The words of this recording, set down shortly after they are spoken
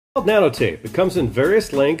Called Nano tape. It comes in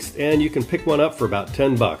various lengths and you can pick one up for about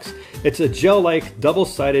 10 bucks. It's a gel-like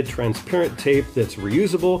double-sided transparent tape that's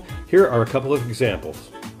reusable. Here are a couple of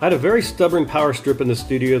examples. I had a very stubborn power strip in the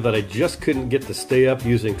studio that I just couldn't get to stay up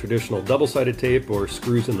using traditional double-sided tape or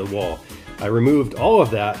screws in the wall. I removed all of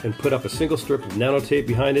that and put up a single strip of Nano tape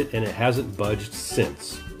behind it, and it hasn't budged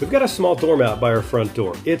since. We've got a small doormat by our front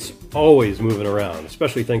door. It's always moving around,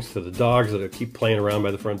 especially thanks to the dogs that keep playing around by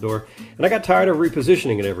the front door, and I got tired of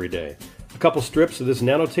repositioning it every day. A couple strips of this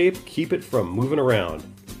Nano tape keep it from moving around.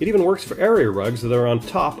 It even works for area rugs that are on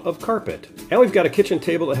top of carpet. And we've got a kitchen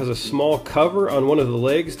table that has a small cover on one of the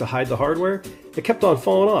legs to hide the hardware. It kept on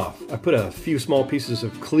falling off. I put a few small pieces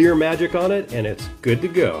of clear magic on it and it's good to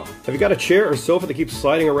go. Have you got a chair or sofa that keeps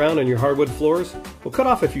sliding around on your hardwood floors? We'll cut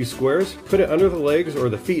off a few squares, put it under the legs or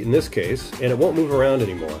the feet in this case, and it won't move around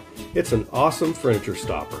anymore. It's an awesome furniture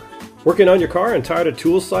stopper. Working on your car and tired of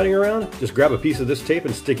tools sliding around? Just grab a piece of this tape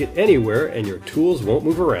and stick it anywhere and your tools won't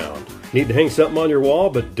move around. Need to hang something on your wall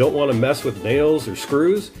but don't want to mess with nails or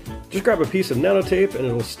screws? Just grab a piece of Nano tape and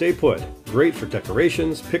it'll stay put. Great for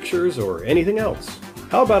decorations, pictures, or anything else.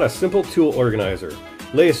 How about a simple tool organizer?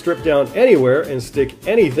 Lay a strip down anywhere and stick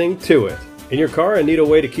anything to it. In your car and need a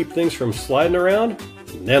way to keep things from sliding around?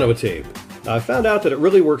 Nano tape. I found out that it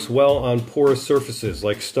really works well on porous surfaces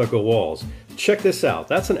like stucco walls. Check this out.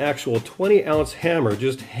 That's an actual 20-ounce hammer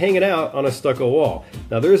just hanging out on a stucco wall.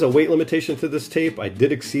 Now there is a weight limitation to this tape. I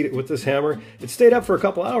did exceed it with this hammer. It stayed up for a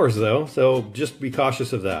couple hours though, so just be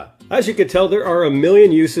cautious of that. As you can tell, there are a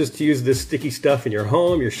million uses to use this sticky stuff in your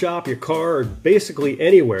home, your shop, your car, or basically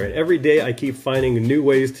anywhere. And every day I keep finding new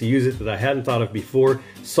ways to use it that I hadn't thought of before,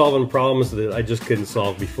 solving problems that I just couldn't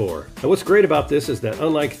solve before. And what's great about this is that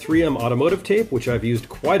unlike 3M automotive tape, which I've used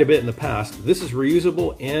quite a bit in the past, this is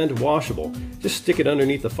reusable and washable. Just stick it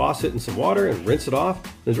underneath the faucet in some water and rinse it off,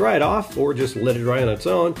 then dry it off, or just let it dry on its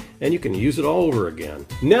own, and you can use it all over again.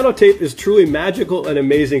 Nano tape is truly magical and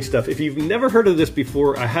amazing stuff. If you've never heard of this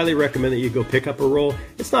before, I highly recommend that you go pick up a roll.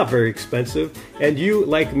 It's not very expensive, and you,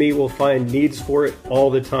 like me, will find needs for it all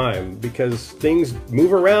the time because things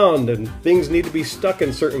move around and things need to be stuck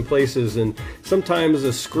in certain places, and sometimes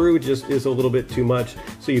a screw just is a little bit too much.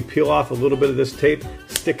 So you peel off a little bit of this tape,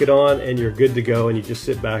 stick it on, and you're good to go, and you just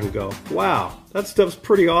sit back and go, wow, that stuff's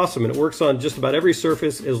pretty awesome, and it works on just about every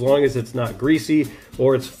surface as long as it's not greasy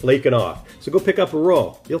or it's flaking off. So go pick up a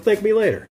roll. You'll thank me later.